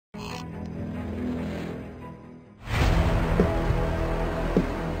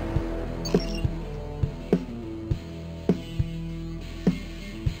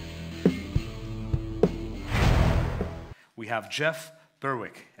have Jeff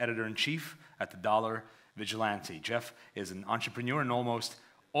Berwick, editor-in-chief at the Dollar Vigilante. Jeff is an entrepreneur, and almost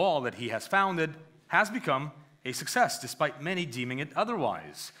all that he has founded has become a success, despite many deeming it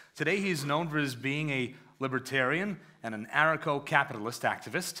otherwise. Today, he is known for his being a libertarian and an anarcho-capitalist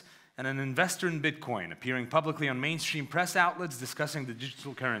activist, and an investor in Bitcoin, appearing publicly on mainstream press outlets discussing the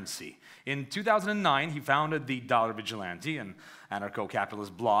digital currency. In 2009, he founded the Dollar Vigilante, an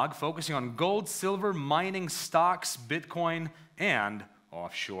anarcho-capitalist blog focusing on gold, silver, mining, stocks, Bitcoin, and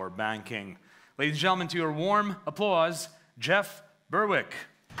offshore banking. Ladies and gentlemen, to your warm applause, Jeff Berwick.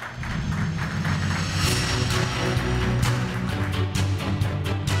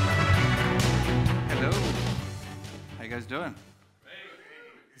 Hello. How you guys doing?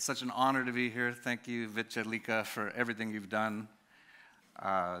 It's such an honor to be here. Thank you, Vigilante, for everything you've done.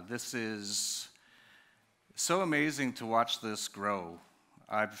 This is so amazing to watch this grow.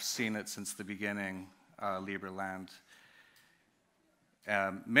 I've seen it since the beginning, Liberland.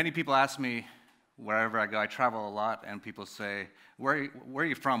 Many people ask me, wherever I go, I travel a lot, and people say, where are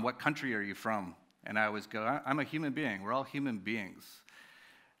you from? What country are you from? And I always go, I'm a human being. We're all human beings.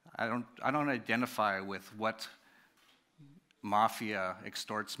 I don't identify with what mafia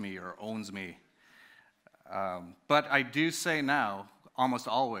extorts me or owns me. But I do say now, almost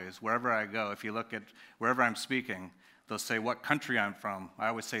always, wherever I go, if you look at wherever I'm speaking, they'll say what country I'm from. I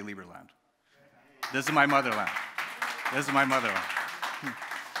always say Liberland. This is my motherland. This is my motherland.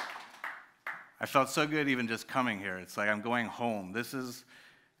 I felt so good even just coming here. It's like I'm going home. This is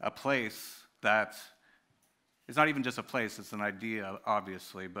a place that, it's not even just a place, it's an idea,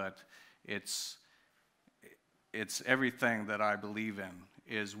 obviously, but it's everything that I believe in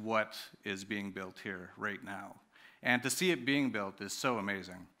is what is being built here right now. And to see it being built is so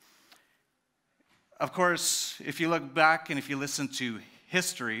amazing. Of course, if you look back and if you listen to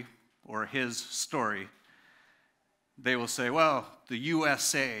history or his story, they will say, well, the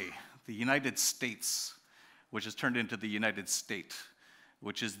USA, the United States, which has turned into the United State,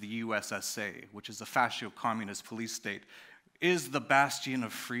 which is the USSA, which is a fascio-communist police state, is the bastion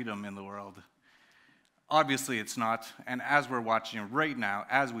of freedom in the world. Obviously, it's not, and as we're watching right now,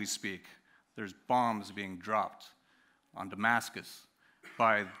 as we speak, there's bombs being dropped on Damascus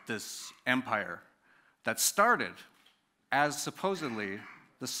by this empire that started as supposedly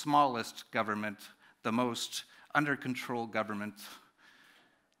the smallest government, the most under-control government,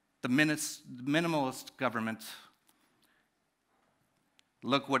 the minimalist government.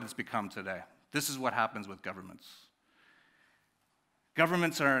 Look what it's become today. This is what happens with governments.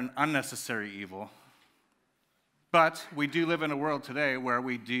 Governments are an unnecessary evil. But we do live in a world today where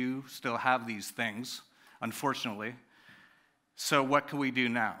we do still have these things, unfortunately. So what can we do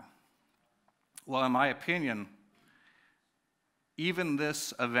now? Well, in my opinion, even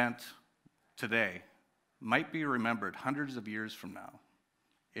this event today might be remembered hundreds of years from now.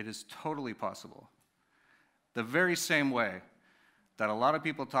 It is totally possible. The very same way that a lot of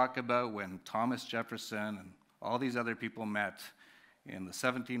people talk about when Thomas Jefferson and all these other people met in the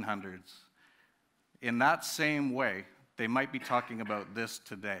 1700s, in that same way, they might be talking about this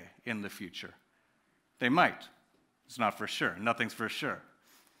today, in the future. They might. It's not for sure. Nothing's for sure.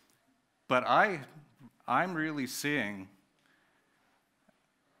 But I'm really seeing,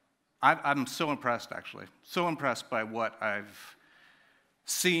 I'm so impressed, actually. So impressed by what I've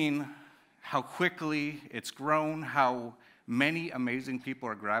seen, how quickly it's grown, how many amazing people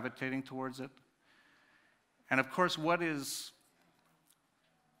are gravitating towards it. And of course,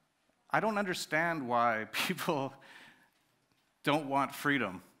 I don't understand why people don't want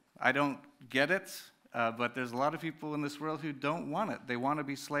freedom. I don't get it, but there's a lot of people in this world who don't want it. They want to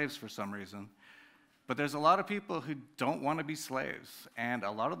be slaves for some reason. But there's a lot of people who don't want to be slaves, and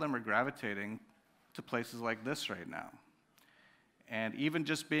a lot of them are gravitating to places like this right now. And even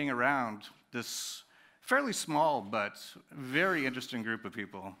just being around this fairly small but very interesting group of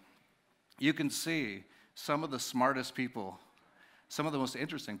people, you can see some of the smartest people, some of the most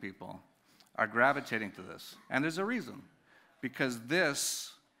interesting people are gravitating to this. And there's a reason, because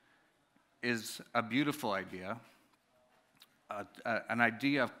this is a beautiful idea, an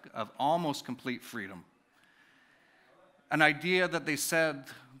idea of almost complete freedom, an idea that they said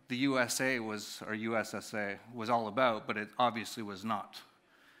the USA was, or USSA, was all about, but it obviously was not.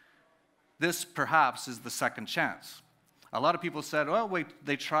 This perhaps is the second chance. A lot of people said, oh, wait,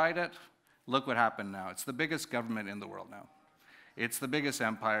 they tried it. Look what happened now. It's the biggest government in the world now. It's the biggest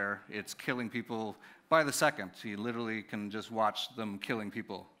empire. It's killing people by the second. You literally can just watch them killing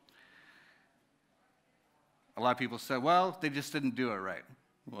people. A lot of people said, well, they just didn't do it right.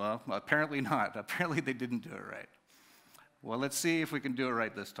 Well, apparently not. Apparently they didn't do it right. Well, let's see if we can do it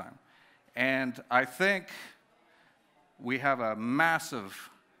right this time. And I think we have a massive,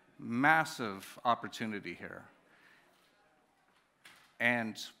 massive opportunity here.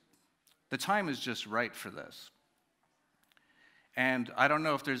 And the time is just right for this. And I don't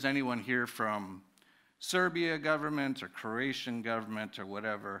know if there's anyone here from Serbia government or Croatian government or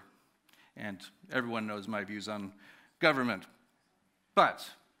whatever, and everyone knows my views on government. But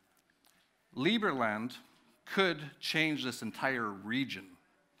Liberland could change this entire region.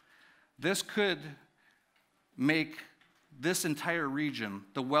 This could make this entire region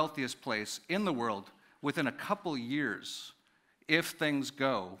the wealthiest place in the world within a couple years if things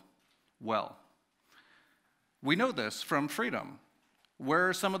go well. We know this from freedom. Where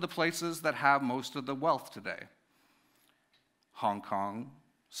are some of the places that have most of the wealth today? Hong Kong,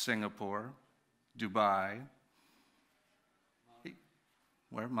 Singapore, Dubai.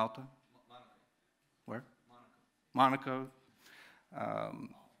 Where? Malta? Where? Monaco.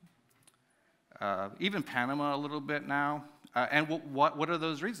 Even Panama a little bit now. And what are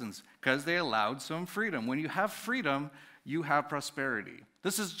those reasons? Because they allowed some freedom. When you have freedom, you have prosperity.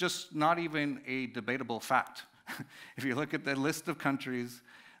 This is just not even a debatable fact. If you look at the list of countries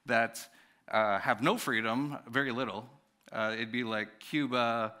that have no freedom, very little, it'd be like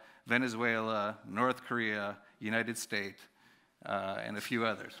Cuba, Venezuela, North Korea, United States, and a few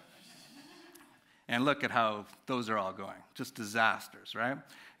others. And look at how those are all going, just disasters, right?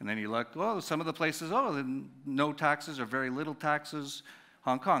 And then you look, oh, some of the places, oh, no taxes or very little taxes.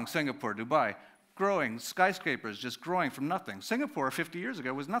 Hong Kong, Singapore, Dubai, growing, skyscrapers just growing from nothing. Singapore 50 years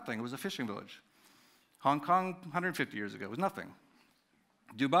ago was nothing, it was a fishing village. Hong Kong 150 years ago was nothing.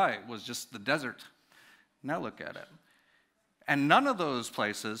 Dubai was just the desert. Now look at it. And none of those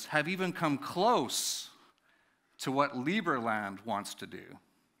places have even come close to what Liberland wants to do.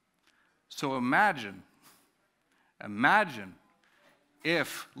 So imagine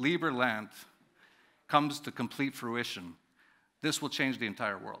if Liberland comes to complete fruition, this will change the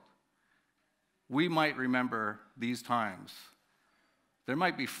entire world. We might remember these times. There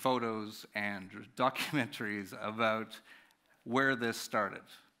might be photos and documentaries about where this started.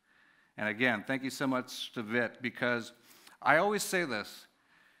 And again, thank you so much to Vit, because I always say this.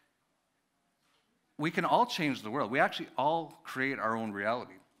 We can all change the world. We actually all create our own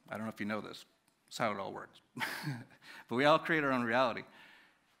reality. I don't know if you know this. That's how it all works. But we all create our own reality.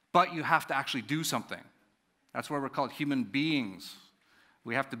 But you have to actually do something. That's why we're called human beings.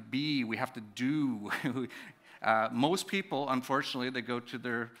 We have to be, we have to do. Most people, unfortunately, they go to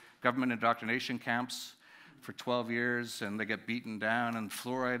their government indoctrination camps for 12 years and they get beaten down and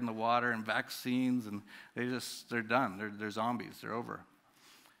fluoride in the water and vaccines, and they're done. They're zombies. They're over.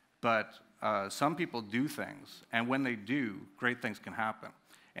 But some people do things, and when they do, great things can happen.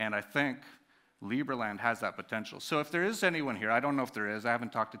 And I think Liberland has that potential. So if there is anyone here, I don't know if there is, I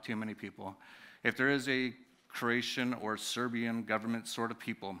haven't talked to too many people. If there is a Croatian or Serbian government sort of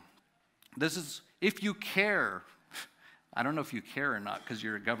people, this is, if you care, I don't know if you care or not because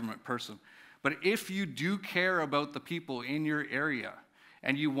you're a government person, but if you do care about the people in your area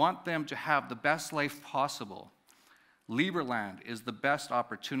and you want them to have the best life possible, Liberland is the best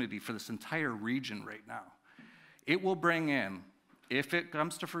opportunity for this entire region right now. It will bring in, if it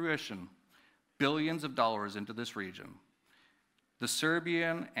comes to fruition, billions of dollars into this region. The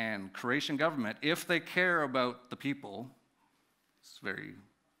Serbian and Croatian government, if they care about the people, it's very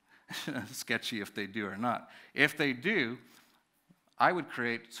sketchy if they do or not. If they do, I would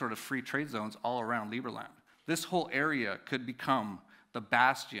create sort of free trade zones all around Liberland. This whole area could become the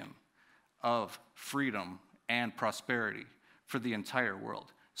bastion of freedom and prosperity for the entire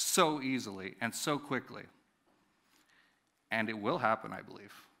world so easily and so quickly. And it will happen, I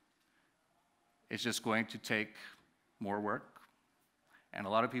believe. It's just going to take more work. And a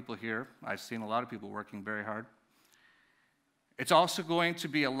lot of people here, I've seen a lot of people working very hard. It's also going to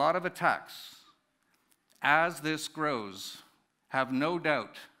be a lot of attacks. As this grows, have no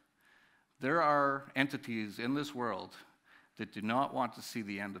doubt, there are entities in this world that do not want to see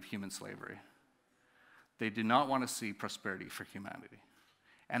the end of human slavery. They do not want to see prosperity for humanity.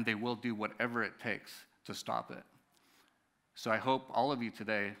 And they will do whatever it takes to stop it. So I hope all of you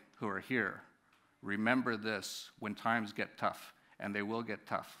today who are here remember this when times get tough. And they will get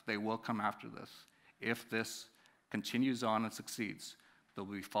tough. They will come after this. If this continues on and succeeds, there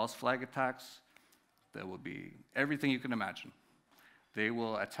will be false flag attacks. There will be everything you can imagine. They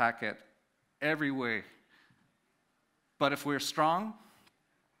will attack it every way. But if we're strong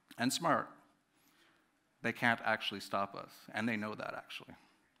and smart, they can't actually stop us. And they know that, actually.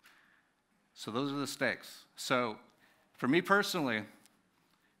 So those are the stakes. So for me personally,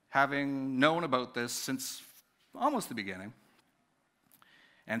 having known about this since almost the beginning,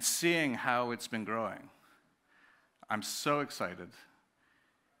 and seeing how it's been growing, I'm so excited,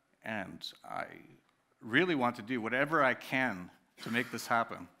 and I really want to do whatever I can to make this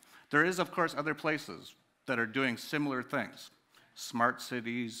happen. There is, of course, other places that are doing similar things. Smart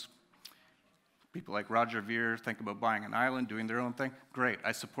cities, people like Roger Ver think about buying an island, doing their own thing. Great,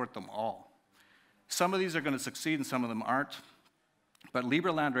 I support them all. Some of these are going to succeed and some of them aren't, but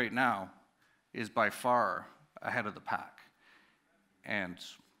Liberland right now is by far ahead of the pack. And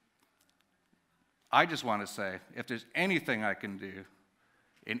I just want to say, if there's anything I can do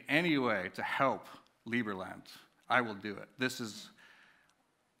in any way to help Liberland, I will do it. This is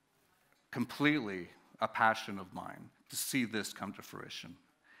completely a passion of mine to see this come to fruition.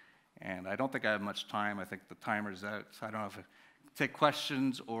 And I don't think I have much time. I think the timer's out. I don't know if I take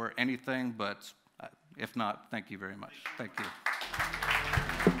questions or anything, but if not, thank you very much. Thank you.